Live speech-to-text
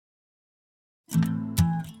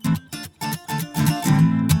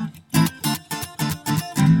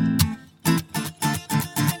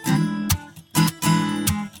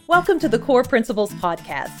Welcome to the Core Principles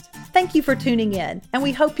Podcast. Thank you for tuning in, and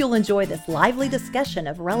we hope you'll enjoy this lively discussion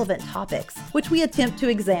of relevant topics, which we attempt to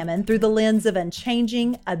examine through the lens of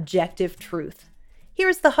unchanging, objective truth. Here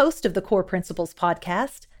is the host of the Core Principles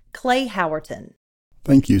Podcast, Clay Howerton.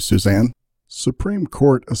 Thank you, Suzanne. Supreme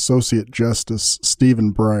Court Associate Justice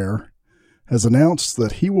Stephen Breyer has announced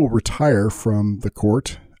that he will retire from the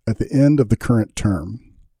court at the end of the current term.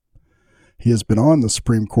 He has been on the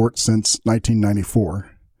Supreme Court since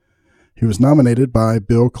 1994. He was nominated by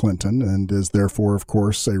Bill Clinton and is therefore, of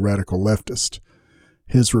course, a radical leftist.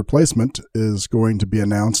 His replacement is going to be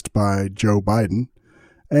announced by Joe Biden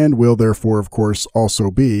and will therefore, of course,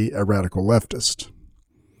 also be a radical leftist.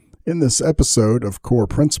 In this episode of Core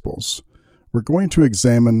Principles, we're going to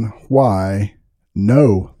examine why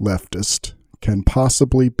no leftist can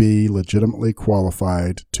possibly be legitimately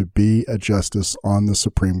qualified to be a justice on the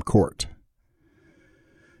Supreme Court.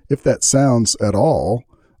 If that sounds at all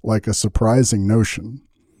like a surprising notion,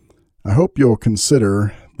 I hope you'll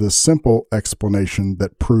consider the simple explanation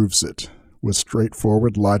that proves it with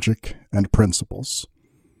straightforward logic and principles.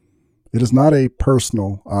 It is not a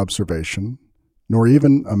personal observation, nor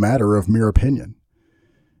even a matter of mere opinion.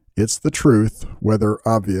 It's the truth, whether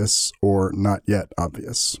obvious or not yet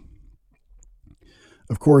obvious.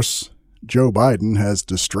 Of course, Joe Biden has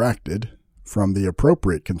distracted from the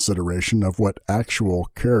appropriate consideration of what actual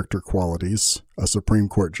character qualities a Supreme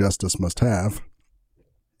Court justice must have.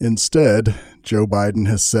 Instead, Joe Biden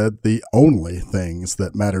has said the only things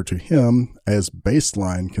that matter to him as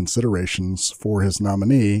baseline considerations for his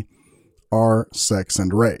nominee are sex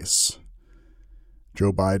and race.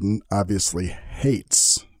 Joe Biden obviously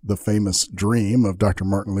hates the famous dream of Dr.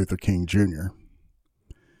 Martin Luther King Jr.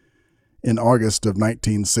 In August of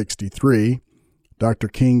 1963, Dr.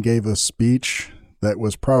 King gave a speech that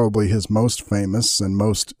was probably his most famous and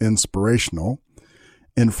most inspirational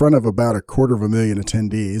in front of about 250,000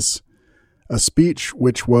 attendees, a speech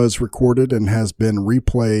which was recorded and has been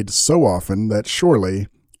replayed so often that surely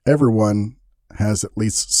everyone has at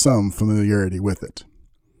least some familiarity with it.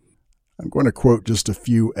 I'm going to quote just a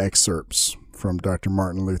few excerpts from Dr.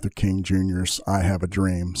 Martin Luther King Jr.'s I Have a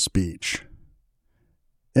Dream speech.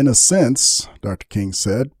 In a sense, Dr. King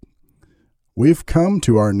said, we've come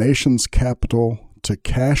to our nation's capital to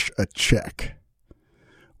cash a check.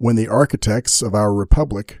 When the architects of our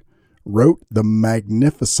republic wrote the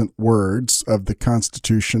magnificent words of the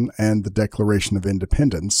Constitution and the Declaration of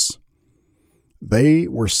Independence, they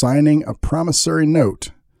were signing a promissory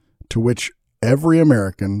note to which every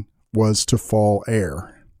American was to fall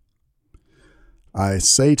heir. I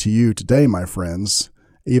say to you today, my friends,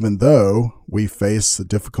 even though we face the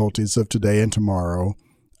difficulties of today and tomorrow,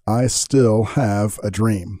 I still have a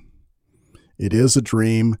dream. It is a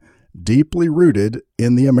dream deeply rooted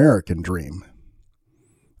in the American dream.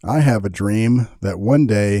 I have a dream that one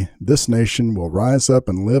day this nation will rise up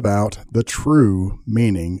and live out the true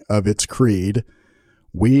meaning of its creed.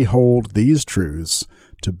 We hold these truths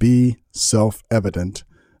to be self-evident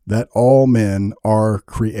that all men are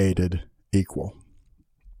created equal.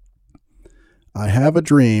 I have a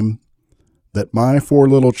dream that my 4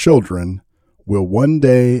 little children will one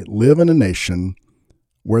day live in a nation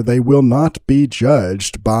where they will not be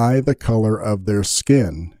judged by the color of their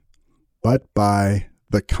skin, but by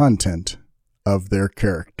the content of their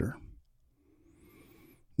character.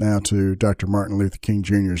 Now to Dr. Martin Luther King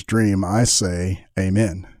Jr.'s dream, I say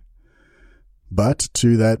amen. But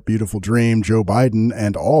to that beautiful dream, Joe Biden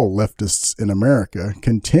and all leftists in America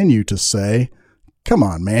continue to say, come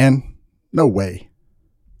on, man, no way.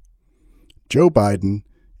 Joe Biden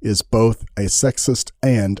is both a sexist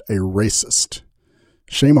and a racist.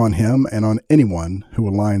 Shame on him and on anyone who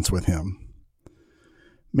aligns with him.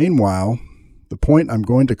 Meanwhile, the point I'm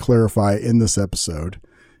going to clarify in this episode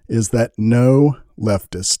is that no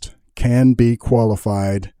leftist can be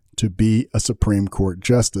qualified to be a Supreme Court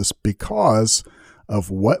justice because of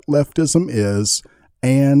what leftism is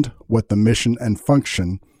and what the mission and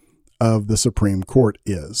function of the Supreme Court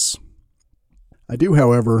is. I do,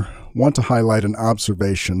 however, want to highlight an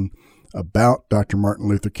observation about Dr. Martin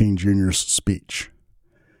Luther King Jr.'s speech.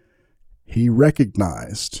 He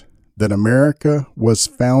recognized that America was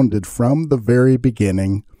founded from the very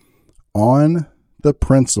beginning on the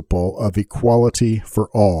principle of equality for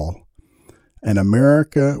all, and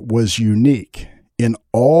America was unique in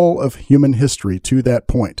all of human history to that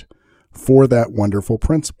point for that wonderful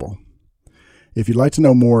principle. If you'd like to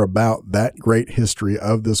know more about that great history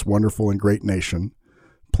of this wonderful and great nation,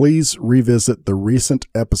 please revisit the recent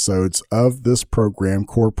episodes of this program,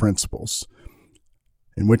 Core Principles,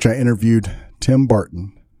 in which I interviewed Tim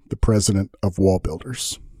Barton, the president of Wall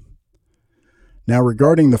Builders. Now,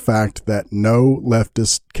 regarding the fact that no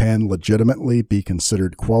leftist can legitimately be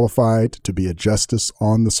considered qualified to be a justice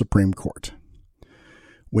on the Supreme Court,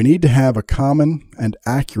 we need to have a common and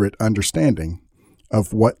accurate understanding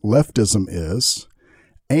of what leftism is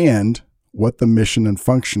and what the mission and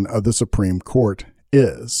function of the Supreme Court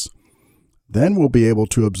is. Then we'll be able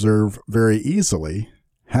to observe very easily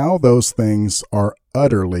how those things are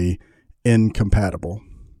utterly incompatible.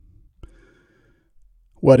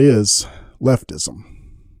 What is leftism?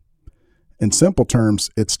 In simple terms,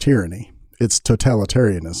 it's tyranny. It's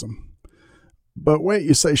totalitarianism. But wait,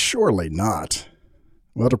 you say, surely not.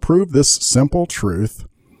 Well, to prove this simple truth,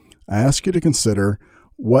 I ask you to consider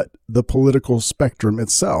what the political spectrum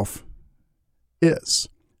itself is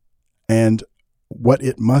and what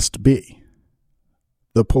it must be.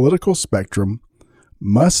 The political spectrum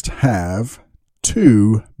must have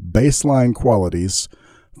two baseline qualities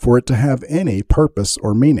for it to have any purpose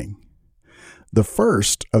or meaning. The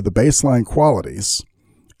first of the baseline qualities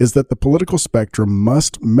is that the political spectrum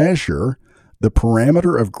must measure the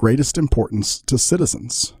parameter of greatest importance to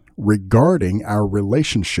citizens regarding our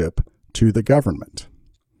relationship to the government.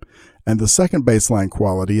 And the second baseline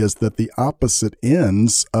quality is that the opposite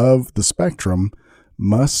ends of the spectrum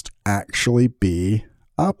must actually be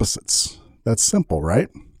opposites. That's simple, right?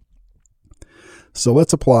 So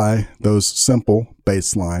let's apply those simple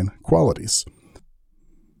baseline qualities.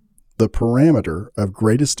 The parameter of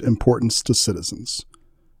greatest importance to citizens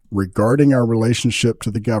regarding our relationship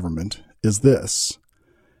to the government is this: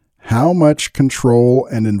 how much control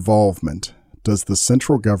and involvement does the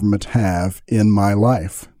central government have in my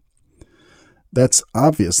life? That's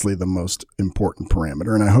obviously the most important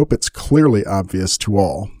parameter, and I hope it's clearly obvious to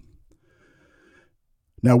all.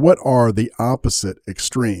 Now, what are the opposite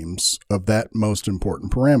extremes of that most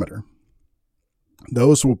important parameter?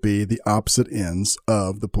 Those will be the opposite ends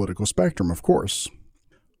of the political spectrum, of course.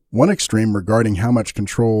 One extreme regarding how much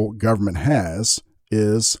control government has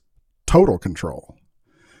is total control,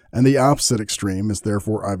 and the opposite extreme is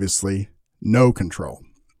therefore obviously no control.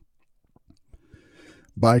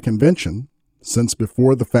 By convention, since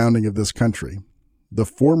before the founding of this country, the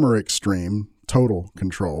former extreme, total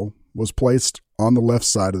control, was placed on the left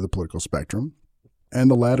side of the political spectrum, and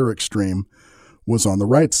the latter extreme was on the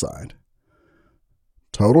right side.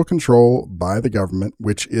 Total control by the government,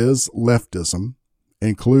 which is leftism,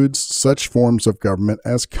 includes such forms of government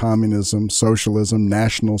as communism, socialism,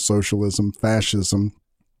 national socialism, fascism,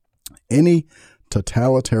 any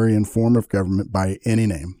totalitarian form of government by any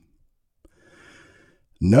name.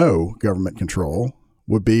 No government control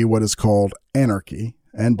would be what is called anarchy,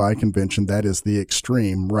 and by convention, that is the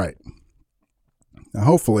extreme right. Now,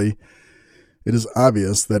 hopefully, it is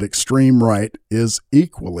obvious that extreme right is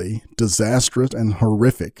equally disastrous and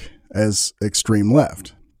horrific as extreme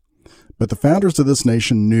left. But the founders of this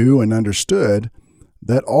nation knew and understood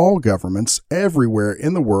that all governments everywhere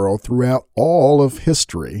in the world throughout all of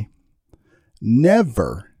history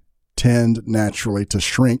never tend naturally to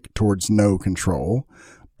shrink towards no control,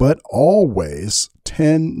 but always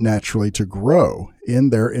tend naturally to grow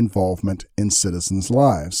in their involvement in citizens'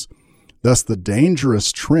 lives. Thus, the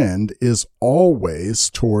dangerous trend is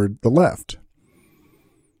always toward the left.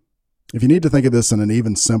 If you need to think of this in an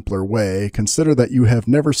even simpler way, consider that you have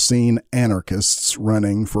never seen anarchists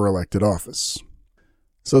running for elected office.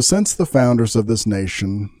 So since the founders of this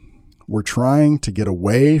nation were trying to get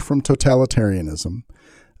away from totalitarianism,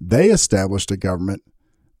 they established a government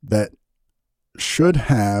that should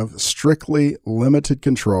have strictly limited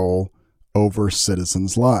control over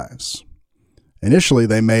citizens' lives. Initially,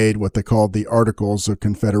 they made what they called the Articles of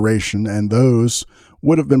Confederation, and those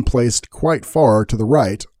would have been placed quite far to the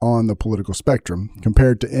right on the political spectrum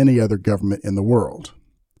compared to any other government in the world.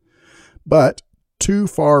 But too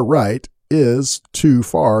far right is too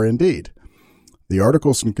far indeed. The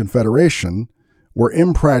Articles of Confederation were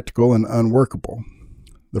impractical and unworkable.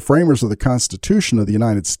 The framers of the Constitution of the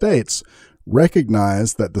United States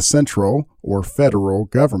recognized that the central or federal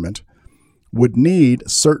government would need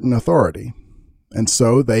certain authority, and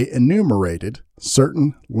so they enumerated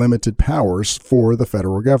certain limited powers for the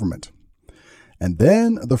federal government. And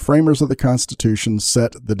then the framers of the Constitution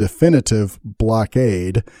set the definitive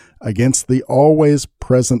blockade against the always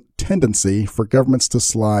present tendency for governments to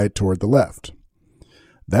slide toward the left.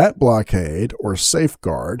 That blockade, or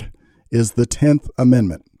safeguard, is the 10th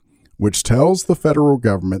Amendment, which tells the federal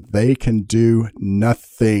government they can do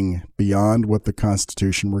nothing beyond what the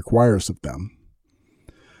Constitution requires of them.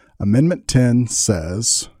 Amendment 10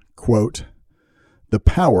 says, quote, "The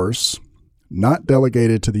powers not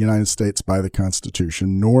delegated to the United States by the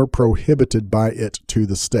Constitution, nor prohibited by it to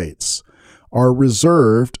the states, are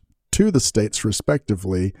reserved to the states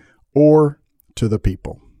respectively or to the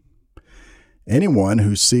people. Anyone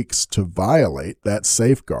who seeks to violate that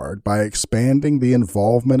safeguard by expanding the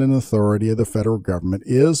involvement and authority of the federal government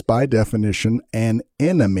is, by definition, an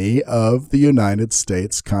enemy of the United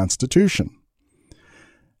States Constitution.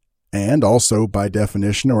 And also, by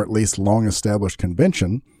definition, or at least long-established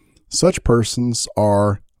convention, such persons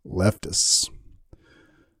are leftists.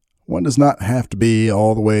 One does not have to be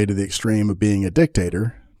all the way to the extreme of being a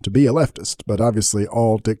dictator to be a leftist, but obviously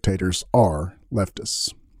all dictators are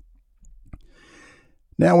leftists.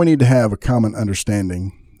 Now we need to have a common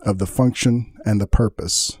understanding of the function and the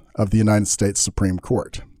purpose of the United States Supreme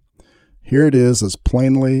Court. Here it is as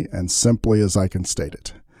plainly and simply as I can state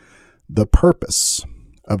it. The purpose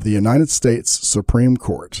of the United States Supreme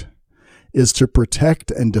Court is to protect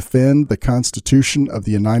and defend the Constitution of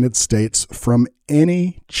the United States from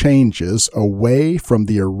any changes away from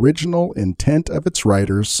the original intent of its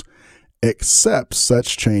writers, except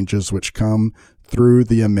such changes which come through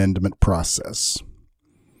the amendment process.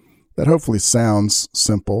 That hopefully sounds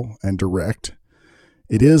simple and direct.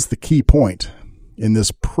 It is the key point in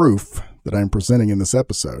this proof that I'm presenting in this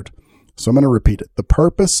episode. So I'm going to repeat it. The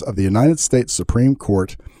purpose of the United States Supreme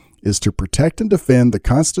Court is to protect and defend the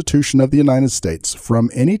Constitution of the United States from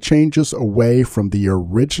any changes away from the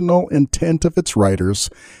original intent of its writers,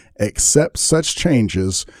 except such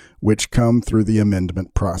changes which come through the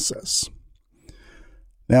amendment process.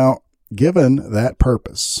 Now, given that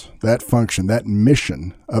purpose, that function, that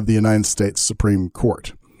mission of the United States Supreme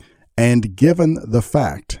Court, and given the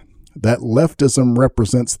fact that leftism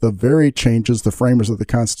represents the very changes the framers of the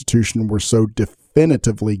Constitution were so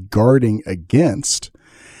definitively guarding against,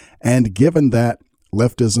 and given that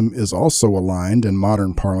leftism is also aligned in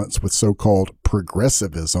modern parlance with so-called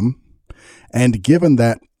progressivism, and given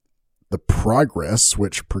that the progress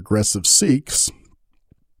which progressive seeks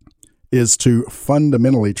is to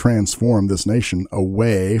fundamentally transform this nation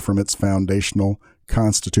away from its foundational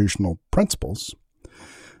constitutional principles,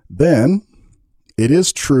 then it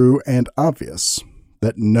is true and obvious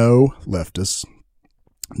that no leftist,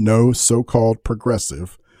 no so-called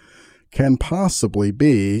progressive, can possibly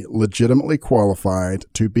be legitimately qualified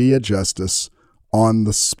to be a justice on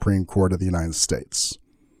the Supreme Court of the United States.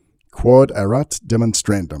 Quod erat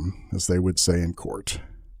demonstrandum, as they would say in court.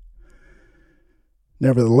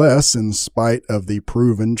 Nevertheless, in spite of the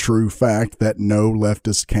proven true fact that no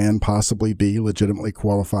leftist can possibly be legitimately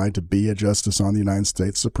qualified to be a justice on the United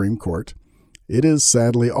States Supreme Court, it is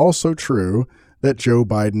sadly also true that Joe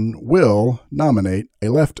Biden will nominate a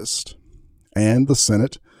leftist, and the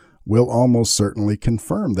Senate will almost certainly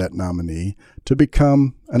confirm that nominee to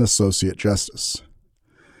become an associate justice.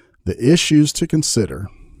 The issues to consider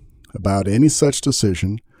about any such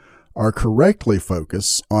decision are correctly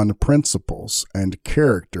focused on principles and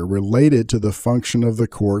character related to the function of the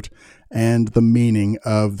court and the meaning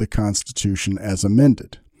of the Constitution as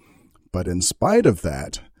amended. But in spite of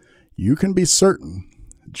that, you can be certain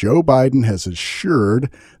Joe Biden has assured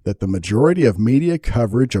that the majority of media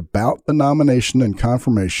coverage about the nomination and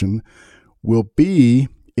confirmation will be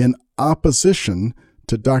in opposition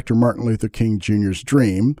to Dr. Martin Luther King Jr.'s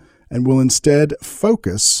dream and will instead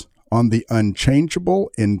focus on the unchangeable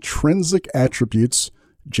intrinsic attributes,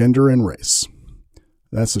 gender and race.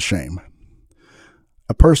 That's a shame.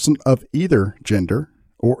 A person of either gender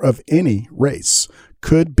or of any race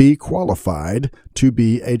could be qualified to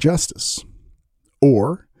be a justice,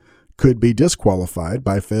 or could be disqualified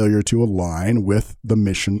by failure to align with the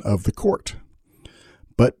mission of the court.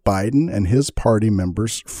 But Biden and his party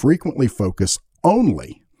members frequently focus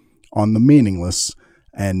only on the meaningless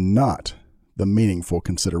and not the meaningful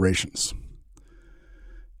considerations.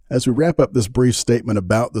 As we wrap up this brief statement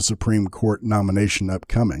about the Supreme Court nomination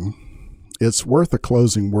upcoming, it's worth a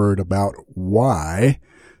closing word about why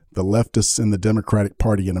the leftists in the Democratic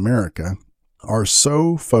Party in America are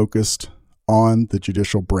so focused on the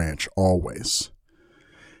judicial branch always.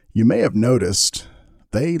 You may have noticed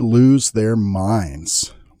they lose their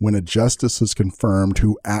minds when a justice is confirmed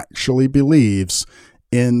who actually believes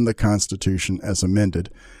in the Constitution as amended,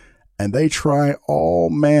 and they try all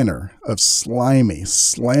manner of slimy,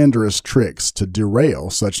 slanderous tricks to derail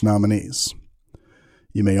such nominees.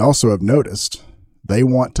 You may also have noticed they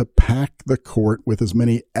want to pack the court with as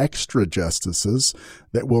many extra justices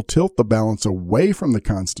that will tilt the balance away from the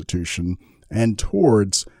Constitution and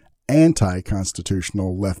towards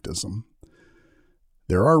anti-constitutional leftism.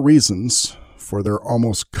 There are reasons for their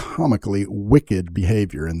almost comically wicked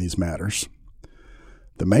behavior in these matters.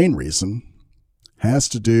 The main reason has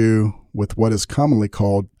to do with what is commonly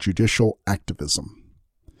called judicial activism.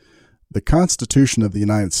 The Constitution of the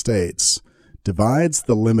United States divides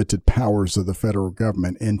the limited powers of the federal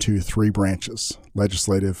government into three branches: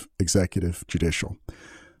 legislative, executive, judicial.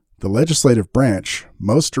 The legislative branch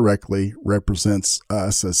most directly represents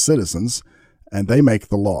us as citizens, and they make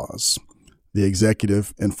the laws. The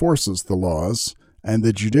executive enforces the laws, and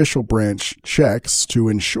the judicial branch checks to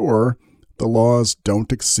ensure the laws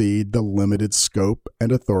don't exceed the limited scope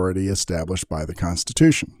and authority established by the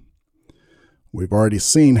Constitution. We've already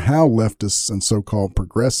seen how leftists and so-called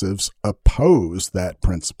progressives oppose that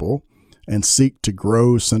principle and seek to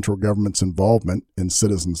grow central government's involvement in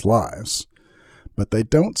citizens' lives. But they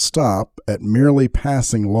don't stop at merely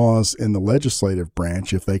passing laws in the legislative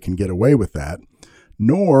branch if they can get away with that,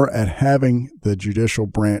 nor at having the judicial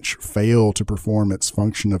branch fail to perform its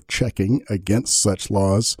function of checking against such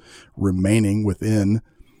laws remaining within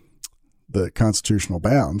the constitutional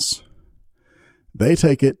bounds. They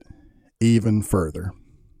take it even further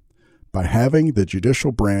by having the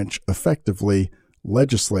judicial branch effectively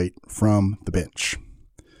legislate from the bench.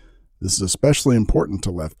 This is especially important to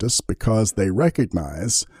leftists because they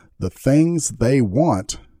recognize the things they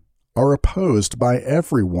want are opposed by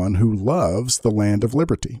everyone who loves the land of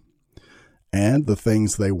liberty, and the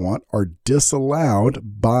things they want are disallowed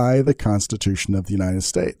by the Constitution of the United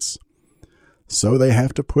States. So they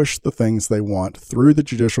have to push the things they want through the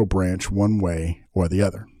judicial branch one way or the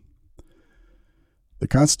other. The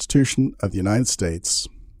Constitution of the United States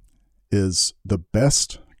is the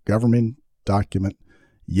best government document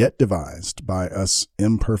yet devised by us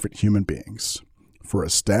imperfect human beings for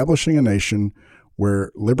establishing a nation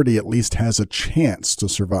where liberty at least has a chance to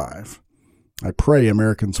survive. I pray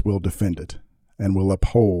Americans will defend it and will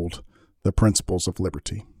uphold the principles of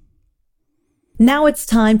liberty. Now it's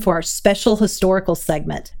time for our special historical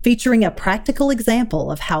segment featuring a practical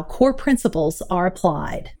example of how core principles are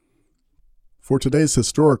applied. For today's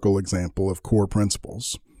historical example of core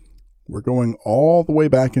principles, we're going all the way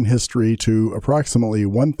back in history to approximately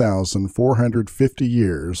 1,450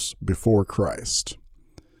 years before Christ.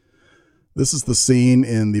 This is the scene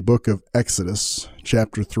in the book of Exodus,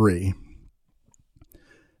 chapter 3.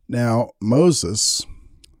 Now, Moses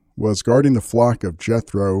was guarding the flock of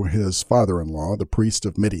Jethro, his father-in-law, the priest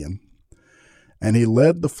of Midian, and he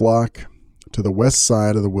led the flock to the west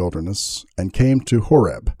side of the wilderness and came to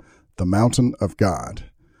Horeb, the mountain of God.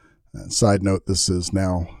 Side note, this is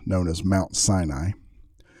now known as Mount Sinai.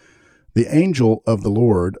 The angel of the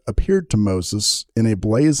Lord appeared to Moses in a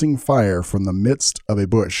blazing fire from the midst of a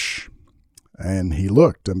bush. And he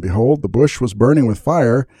looked, and behold, the bush was burning with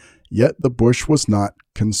fire, yet the bush was not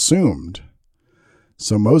consumed.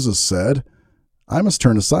 So Moses said, I must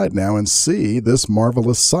turn aside now and see this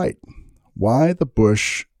marvelous sight, why the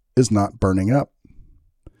bush is not burning up.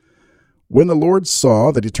 When the Lord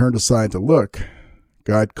saw that he turned aside to look,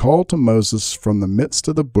 God called to Moses from the midst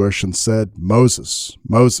of the bush and said, Moses,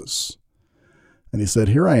 Moses. And he said,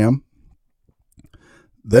 Here I am.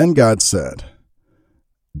 Then God said,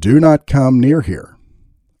 Do not come near here.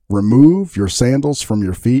 Remove your sandals from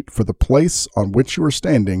your feet, for the place on which you are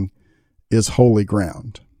standing is holy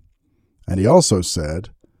ground. And he also said,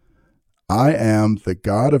 I am the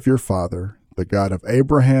God of your father, the God of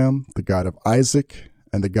Abraham, the God of Isaac,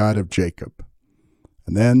 and the God of Jacob.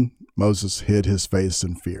 And then Moses hid his face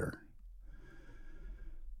in fear.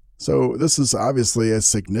 So this is obviously a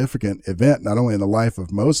significant event, not only in the life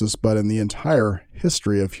of Moses, but in the entire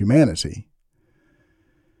history of humanity.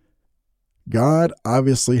 God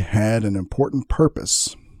obviously had an important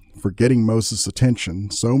purpose for getting Moses'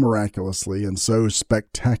 attention so miraculously and so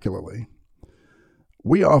spectacularly.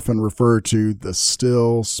 We often refer to the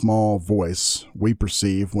still, small voice we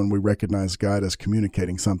perceive when we recognize God as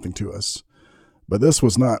communicating something to us. But this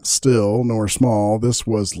was not still nor small. This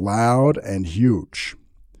was loud and huge.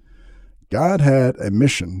 God had a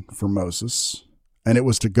mission for Moses, and it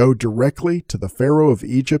was to go directly to the Pharaoh of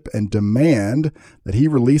Egypt and demand that he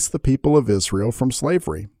release the people of Israel from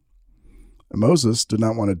slavery. Moses did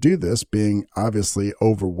not want to do this, being obviously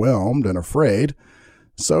overwhelmed and afraid,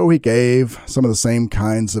 so he gave some of the same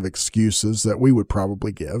kinds of excuses that we would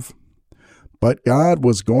probably give. But God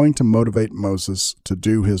was going to motivate Moses to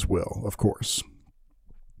do his will, of course.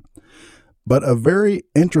 But a very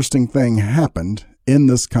interesting thing happened in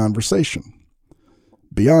this conversation,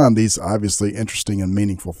 beyond these obviously interesting and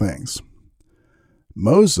meaningful things.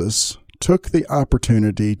 Moses took the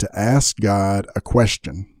opportunity to ask God a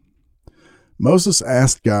question. Moses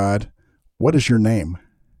asked God, What is your name?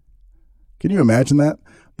 Can you imagine that?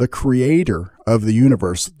 The creator of the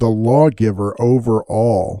universe, the lawgiver over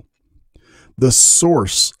all, the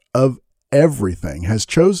source of everything, has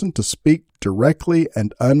chosen to speak directly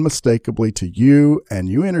and unmistakably to you, and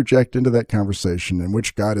you interject into that conversation in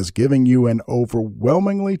which God is giving you an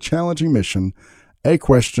overwhelmingly challenging mission, a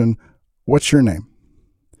question, what's your name?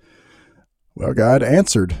 Well, God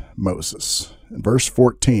answered Moses. In verse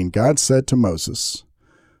 14, God said to Moses,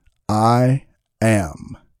 I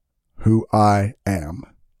am who I am.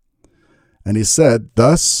 And he said,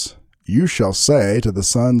 thus you shall say to the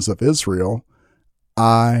sons of Israel,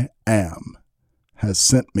 I am has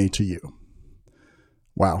sent me to you.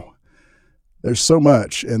 Wow. There's so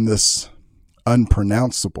much in this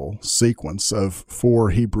unpronounceable sequence of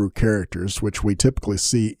 4 Hebrew characters, which we typically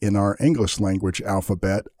see in our English language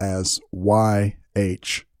alphabet as YHWH.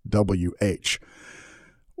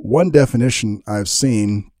 One definition I've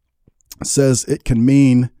seen says it can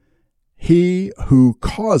mean he who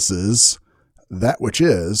causes that which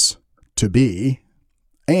is to be,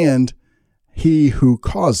 and he who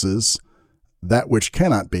causes that which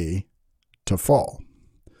cannot be to fall.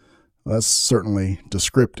 That's certainly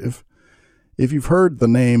descriptive. If you've heard the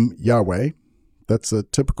name Yahweh, that's a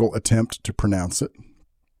typical attempt to pronounce it.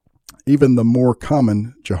 Even the more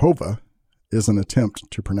common Jehovah is an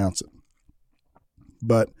attempt to pronounce it.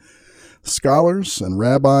 But scholars and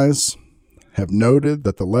rabbis have noted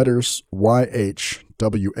that the letters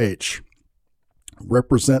YHWH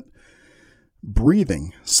represent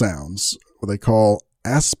breathing sounds, what they call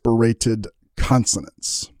aspirated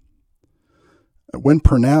consonants. When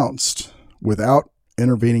pronounced without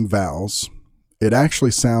intervening vowels, it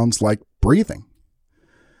actually sounds like breathing.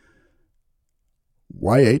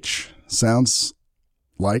 YH sounds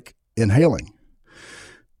like inhaling.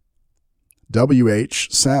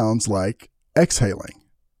 WH sounds like exhaling.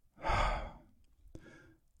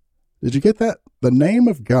 Did you get that? The name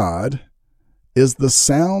of God is the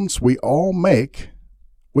sounds we all make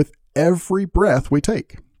with every breath we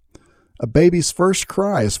take. A baby's first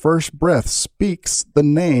cry, his first breath, speaks the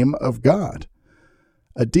name of God.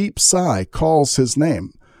 A deep sigh calls his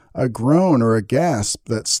name. A groan or a gasp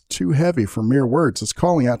that's too heavy for mere words is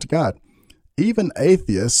calling out to God. Even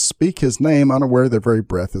atheists speak his name unaware their very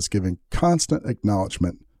breath is giving constant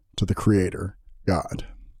acknowledgement to the Creator, God.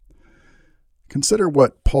 Consider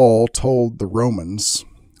what Paul told the Romans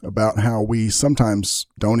about how we sometimes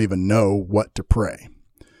don't even know what to pray.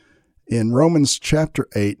 In Romans chapter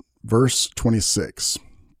 8, verse 26,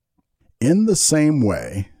 in the same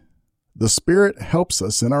way, the Spirit helps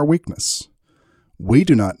us in our weakness. We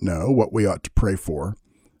do not know what we ought to pray for,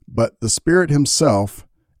 but the Spirit himself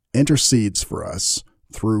intercedes for us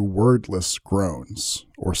through wordless groans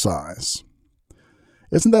or sighs.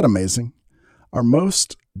 Isn't that amazing? Our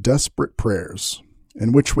most desperate prayers,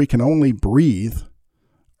 in which we can only breathe,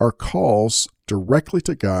 are calls directly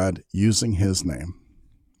to God using his name.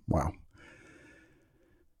 Wow.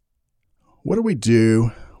 What do we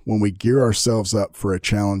do when we gear ourselves up for a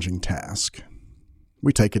challenging task?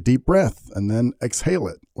 We take a deep breath and then exhale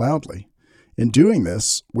it loudly. In doing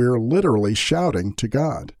this, we're literally shouting to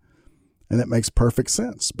God. And it makes perfect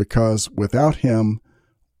sense because without him,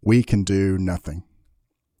 we can do nothing.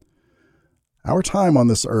 Our time on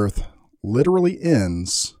this earth literally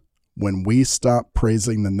ends when we stop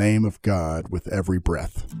praising the name of God with every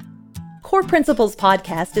breath. Core Principles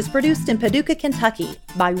Podcast is produced in Paducah, Kentucky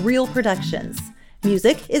by Real Productions.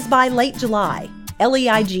 Music is by Late July,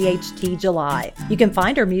 Leight July. You can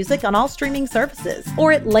find our music on all streaming services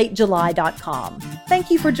or at latejuly.com.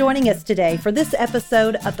 Thank you for joining us today for this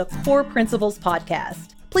episode of the Core Principles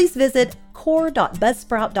Podcast. Please visit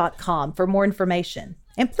core.buzzsprout.com for more information,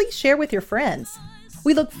 and please share with your friends.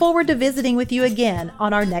 We look forward to visiting with you again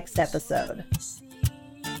on our next episode.